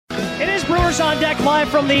Brewers on deck live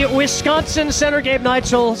from the Wisconsin Center. Gabe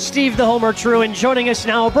Neitzel, Steve the Homer True, and joining us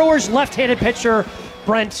now, Brewers left-handed pitcher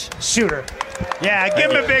Brent Suter. Yeah,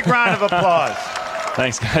 give him a big round of applause.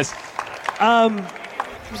 Thanks, guys.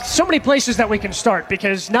 So many places that we can start,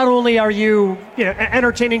 because not only are you,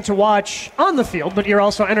 entertaining to watch on the field, but you're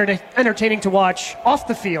also entertaining to watch off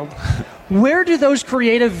the field. Where do those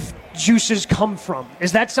creative juices come from?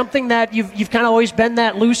 Is that something that you've kind of always been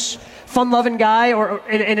that loose, fun-loving guy,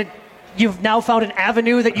 you've now found an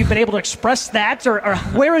avenue that you've been able to express that, or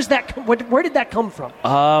where is that? Where did that come from?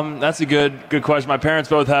 That's a good question. My parents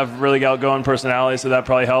both have really outgoing personalities, so that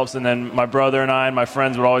probably helps. And then my brother and I and my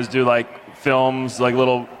friends would always do films,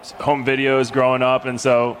 little home videos growing up, and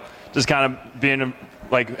so just kind of being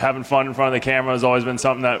having fun in front of the camera has always been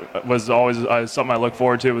something that was always something I look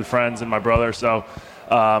forward to with friends and my brother. So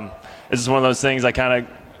it's just one of those things. I kind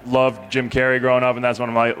of loved Jim Carrey growing up, and that's one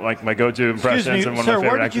of my go-to impressions. Excuse me, and one sir, of my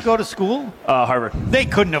favorite where did you go to school? Harvard. They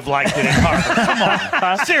couldn't have liked it at Harvard. Come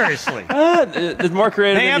on, seriously. It's more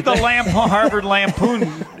creative. They have the Harvard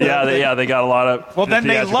Lampoon. Yeah, they got a lot of. Well, then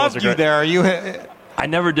they loved you there. Are you? I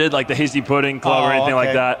never did the Hasty Pudding Club or anything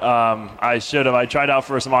like that. I should have. I tried out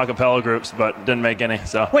for some a cappella groups, but didn't make any.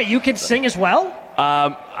 So wait, you can sing as well?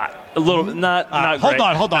 A little bit, not great. Hold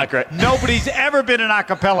on. Not great. Nobody's ever been an a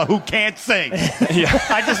cappella who can't sing. Yeah.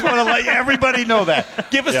 I just want to let everybody know that.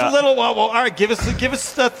 Give us a little. Well, all right. Give us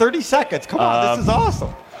 30 seconds. Come on, this is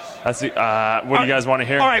awesome. That's what do you guys want to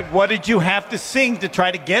hear? All right. What did you have to sing to try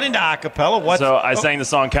to get into a cappella? So I sang the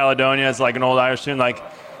song Caledonia. It's like an old Irish tune,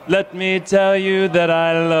 let me tell you that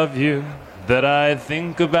I love you, that I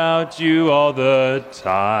think about you all the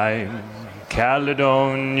time.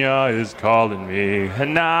 Caledonia is calling me,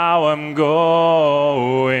 and now I'm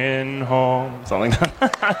going home. Something like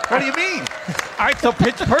that. What do you mean? All right, so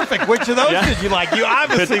Pitch Perfect. Which of those did you like? You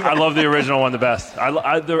obviously. I love the original one the best.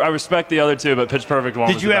 I respect the other two, but Pitch Perfect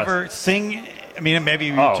one was the best. Did you ever sing? I mean, maybe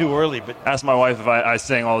you were too early, but. Ask my wife if I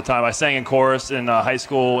sing all the time. I sang in chorus in high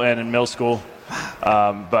school and in middle school.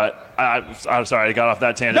 But I'm sorry, I got off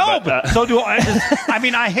that tangent. No, but so do I.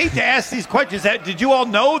 I hate to ask these questions. Did you all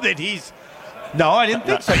know that he's? No, I didn't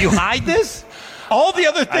think so. You hide this? All the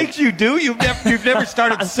other things you do, you've never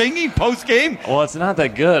started singing post game. Well, it's not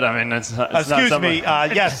that good. I mean, it's Excuse me.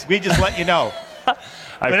 Yes, we just let you know. I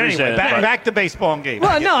but appreciate anyway, back to baseball and game.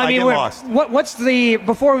 Well, what's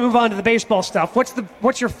before we move on to the baseball stuff?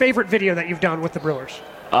 What's your favorite video that you've done with the Brewers?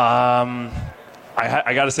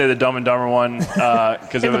 I got to say the Dumb and Dumber one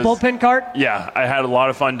because in the bullpen cart. Yeah, I had a lot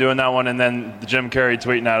of fun doing that one, and then the Jim Carrey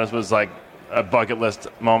tweeting at us was like a bucket list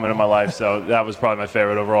moment in my life. So that was probably my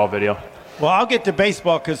favorite overall video. Well, I'll get to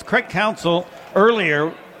baseball because Craig Counsell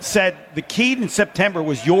earlier said the key in September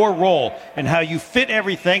was your role and how you fit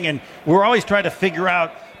everything, and we're always trying to figure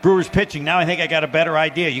out Brewers pitching. Now I think I got a better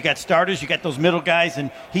idea. You got starters, you got those middle guys,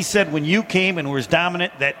 and he said when you came and was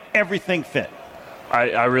dominant that everything fit.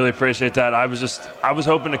 I really appreciate that. I was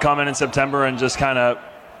hoping to come in September and just kind of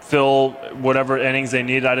fill whatever innings they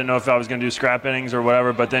needed. I didn't know if I was going to do scrap innings or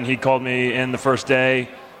whatever, but then he called me in the first day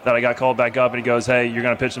that I got called back up, and he goes, hey, you're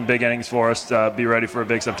going to pitch some big innings for us. Be ready for a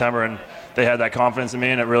big September. And they had that confidence in me,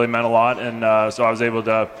 and it really meant a lot. And so I was able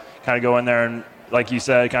to kind of go in there and, like you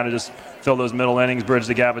said, kind of just fill those middle innings, bridge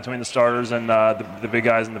the gap between the starters and the big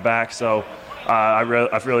guys in the back. So I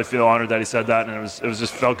really feel honored that he said that, and it was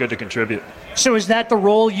just felt good to contribute. So is that the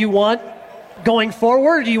role you want going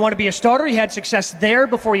forward? Do you want to be a starter? You had success there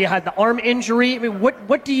before you had the arm injury. I mean,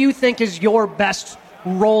 what do you think is your best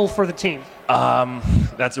role for the team?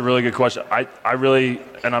 That's a really good question. I really,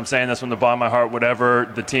 and I'm saying this from the bottom of my heart,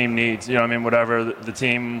 whatever the team needs, whatever the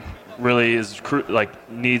team really is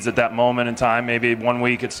needs at that moment in time. Maybe 1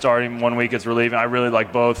 week it's starting, 1 week it's relieving. I really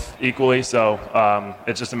like both equally. So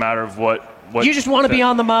it's just a matter of what you just want to be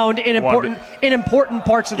on the mound in important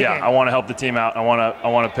parts of the game. Yeah, I want to help the team out. I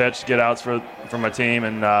want to pitch, get outs for my team,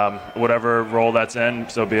 and whatever role that's in,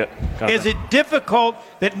 so be it. Is it difficult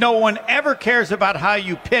that no one ever cares about how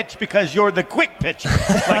you pitch because you're the quick pitcher?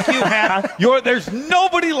 Like you have, there's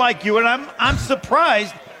nobody like you, and I'm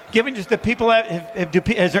surprised, given just the people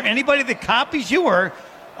is there anybody that copies you or?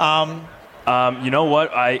 You know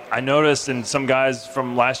what? I noticed, and some guys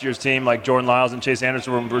from last year's team, like Jordan Lyles and Chase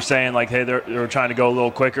Anderson, were saying, hey, they were trying to go a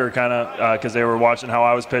little quicker, kind of, because they were watching how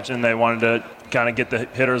I was pitching. They wanted to kind of get the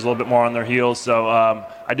hitters a little bit more on their heels. So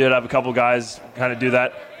I did have a couple guys kind of do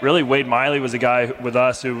that. Really, Wade Miley was a guy with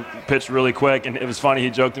us who pitched really quick, and it was funny. He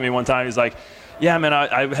joked to me one time. He's like, yeah, man,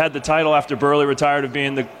 I had the title after Burley retired of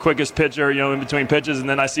being the quickest pitcher, in between pitches, and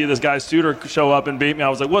then I see this guy Suter show up and beat me. I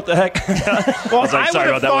was like, what the heck? Well, I would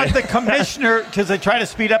have thought the commissioner, because they try to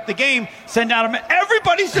speed up the game, send out him. Everybody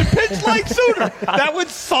everybody should pitch like Suter. That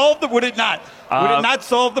would would it not? Would it not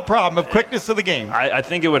solve the problem of quickness of the game? I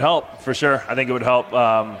think it would help, for sure. I think it would help.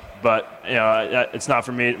 But, it's not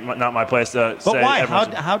for me, not my place to say. But why?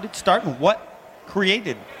 How did it start and what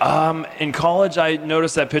created? In college, I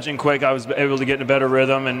noticed that pitching quick, I was able to get in a better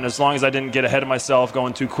rhythm. And as long as I didn't get ahead of myself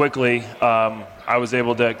going too quickly, I was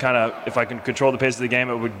able to kind of, if I can control the pace of the game,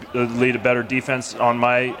 it would lead to better defense on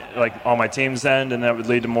my team's end, and that would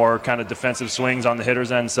lead to more kind of defensive swings on the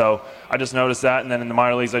hitter's end. So I just noticed that, and then in the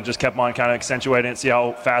minor leagues, I just kept on kind of accentuating it, see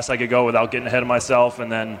how fast I could go without getting ahead of myself,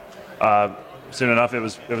 and then soon enough, it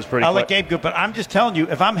was pretty I'll quick. let Gabe go, but I'm just telling you,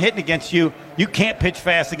 if I'm hitting against you, you can't pitch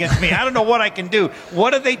fast against me. I don't know what I can do.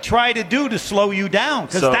 What do they try to do to slow you down?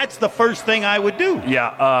 Because that's the first thing I would do.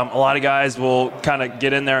 Yeah, a lot of guys will kind of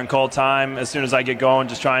get in there and call time as soon as I get going,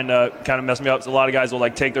 just trying to kind of mess me up. So a lot of guys will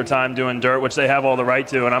take their time doing dirt, which they have all the right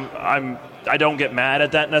to, and I don't get mad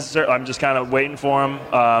at that necessarily. I'm just kind of waiting for them,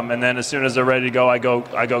 and then as soon as they're ready to go, I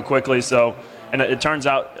go quickly. So. And it turns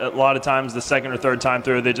out a lot of times the second or third time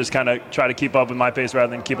through, they just kind of try to keep up with my pace rather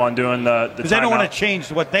than keep on doing the because they don't want to change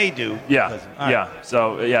what they do. Yeah, yeah.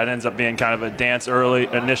 So, it ends up being kind of a dance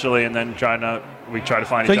initially, and then we try to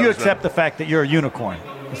find each other. So you accept the fact that you're a unicorn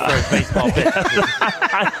as far as baseball pitch.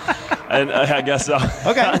 And I guess so.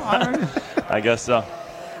 Okay. All right. I guess so.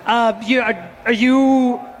 Are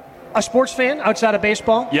you a sports fan outside of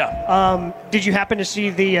baseball? Yeah. Did you happen to see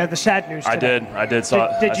the sad news today? I did.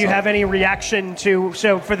 Did you have any reaction to?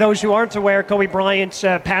 So for those who aren't aware, Kobe Bryant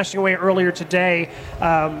passing away earlier today,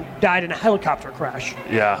 died in a helicopter crash.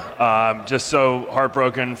 Yeah. Just so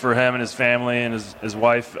heartbroken for him and his family and his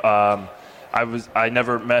wife. I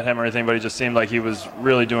never met him or anything, but he just seemed like he was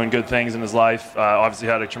really doing good things in his life. Obviously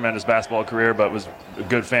had a tremendous basketball career, but was a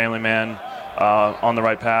good family man, on the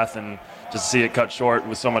right path, and just to see it cut short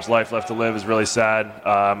with so much life left to live is really sad.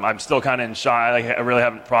 I'm still kind of in shock. I really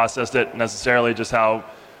haven't processed it necessarily, just how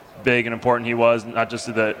big and important he was, not just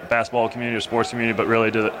to the basketball community or sports community, but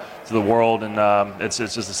really to the world. And it's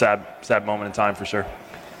just a sad moment in time for sure.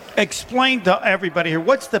 Explain to everybody here,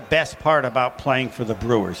 what's the best part about playing for the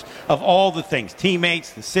Brewers? Of all the things,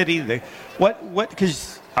 teammates, the city,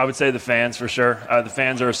 because I would say the fans for sure. The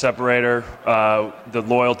fans are a separator. The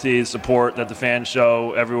loyalty, support that the fans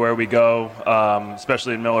show everywhere we go,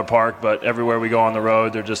 especially in Miller Park, but everywhere we go on the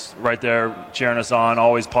road, they're just right there cheering us on,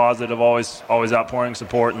 always positive, always outpouring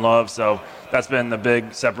support and love. So that's been the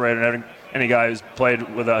big separator. Any guy who's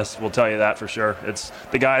played with us will tell you that for sure.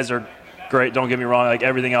 The guys are great, don't get me wrong.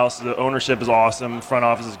 Everything else, the ownership is awesome, front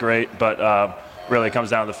office is great, but really it comes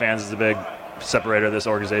down to the fans is the big separator of this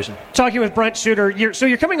organization. Talking with Brent Suter,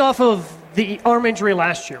 you're coming off of the arm injury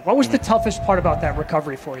last year. What was the toughest part about that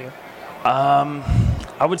recovery for you?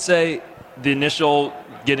 I would say the initial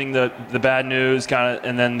getting the bad news kind of,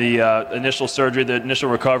 and then the initial surgery, the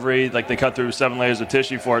initial recovery, they cut through 7 layers of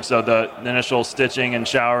tissue for it. So the initial stitching and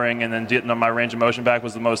showering and then getting my range of motion back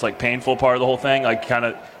was the most painful part of the whole thing. Kind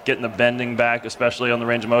of getting the bending back, especially on the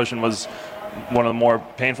range of motion, was one of the more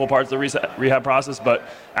painful parts of the rehab process. But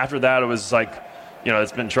after that, it was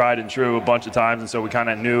it's been tried and true a bunch of times. And so we kind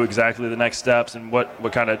of knew exactly the next steps and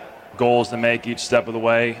what kind of goals to make each step of the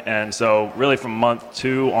way. And so really from month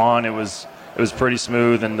 2 on, it was pretty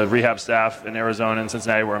smooth, and the rehab staff in Arizona and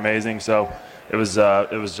Cincinnati were amazing. So it was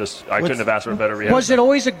just, I couldn't have asked for a better rehab. Was it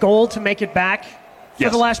always a goal to make it back for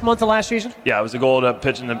Yes. the last month of last season? Yeah, it was a goal to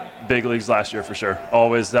pitch in the big leagues last year for sure.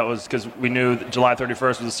 Always, that was because we knew that July 31st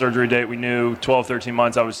was the surgery date. We knew 12, 13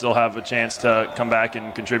 months I would still have a chance to come back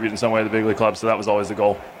and contribute in some way to the big league club. So that was always the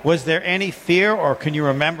goal. Was there any fear, or can you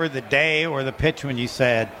remember the day or the pitch when you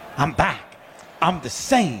said, I'm back, I'm the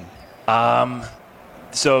same?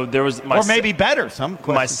 So there was or maybe better,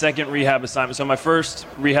 my second rehab assignment. So my first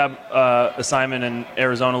rehab assignment in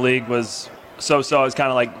Arizona League was so-so. I was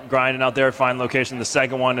kind of grinding out there, find location. The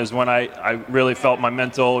second one is when I really felt my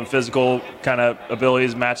mental and physical kind of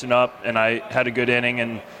abilities matching up, and I had a good inning.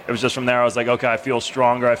 And it was just from there I was like, okay, I feel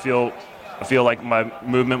stronger. I feel like my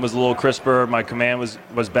movement was a little crisper. My command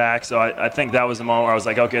was back. So I think that was the moment where I was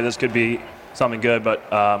like, okay, this could be something good. But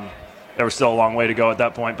there was still a long way to go at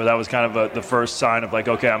that point, but that was kind of the first sign of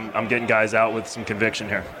okay, I'm getting guys out with some conviction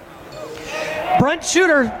here. Brent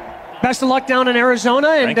Suter, best of luck down in Arizona,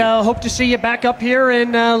 and hope to see you back up here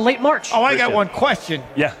in late March. Oh, I got one question.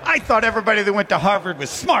 Yeah. I thought everybody that went to Harvard was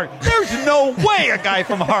smart. There's no way a guy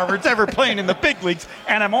from Harvard's ever playing in the big leagues,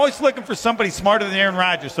 and I'm always looking for somebody smarter than Aaron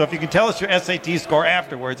Rodgers. So if you can tell us your SAT score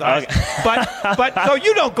afterwards. But so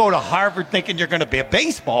you don't go to Harvard thinking you're going to be a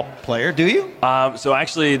baseball player, do you? So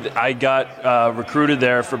actually, I got recruited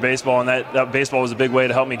there for baseball, and that baseball was a big way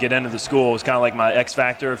to help me get into the school. It was kind of like my X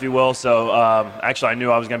factor, if you will. So actually, I knew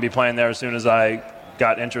I was going to be playing there as soon as I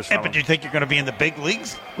got interest from But him. do you think you're going to be in the big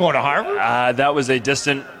leagues going to Harvard? That was a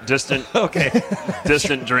distant Okay.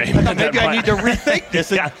 distant dream. Maybe I need to rethink this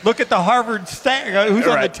and Yeah. look at the Harvard who's on the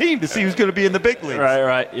Right. team to see who's going to be in the big leagues.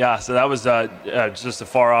 Right. Yeah. So that was just a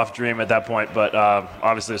far off dream at that point, but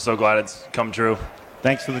obviously, so glad it's come true.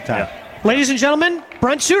 Thanks for the time. Yeah. Ladies and gentlemen,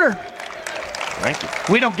 Brent Suter. Thank you.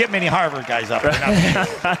 We don't get many Harvard guys up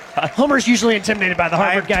here. Homer's usually intimidated by the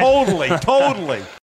I Harvard am guy. totally.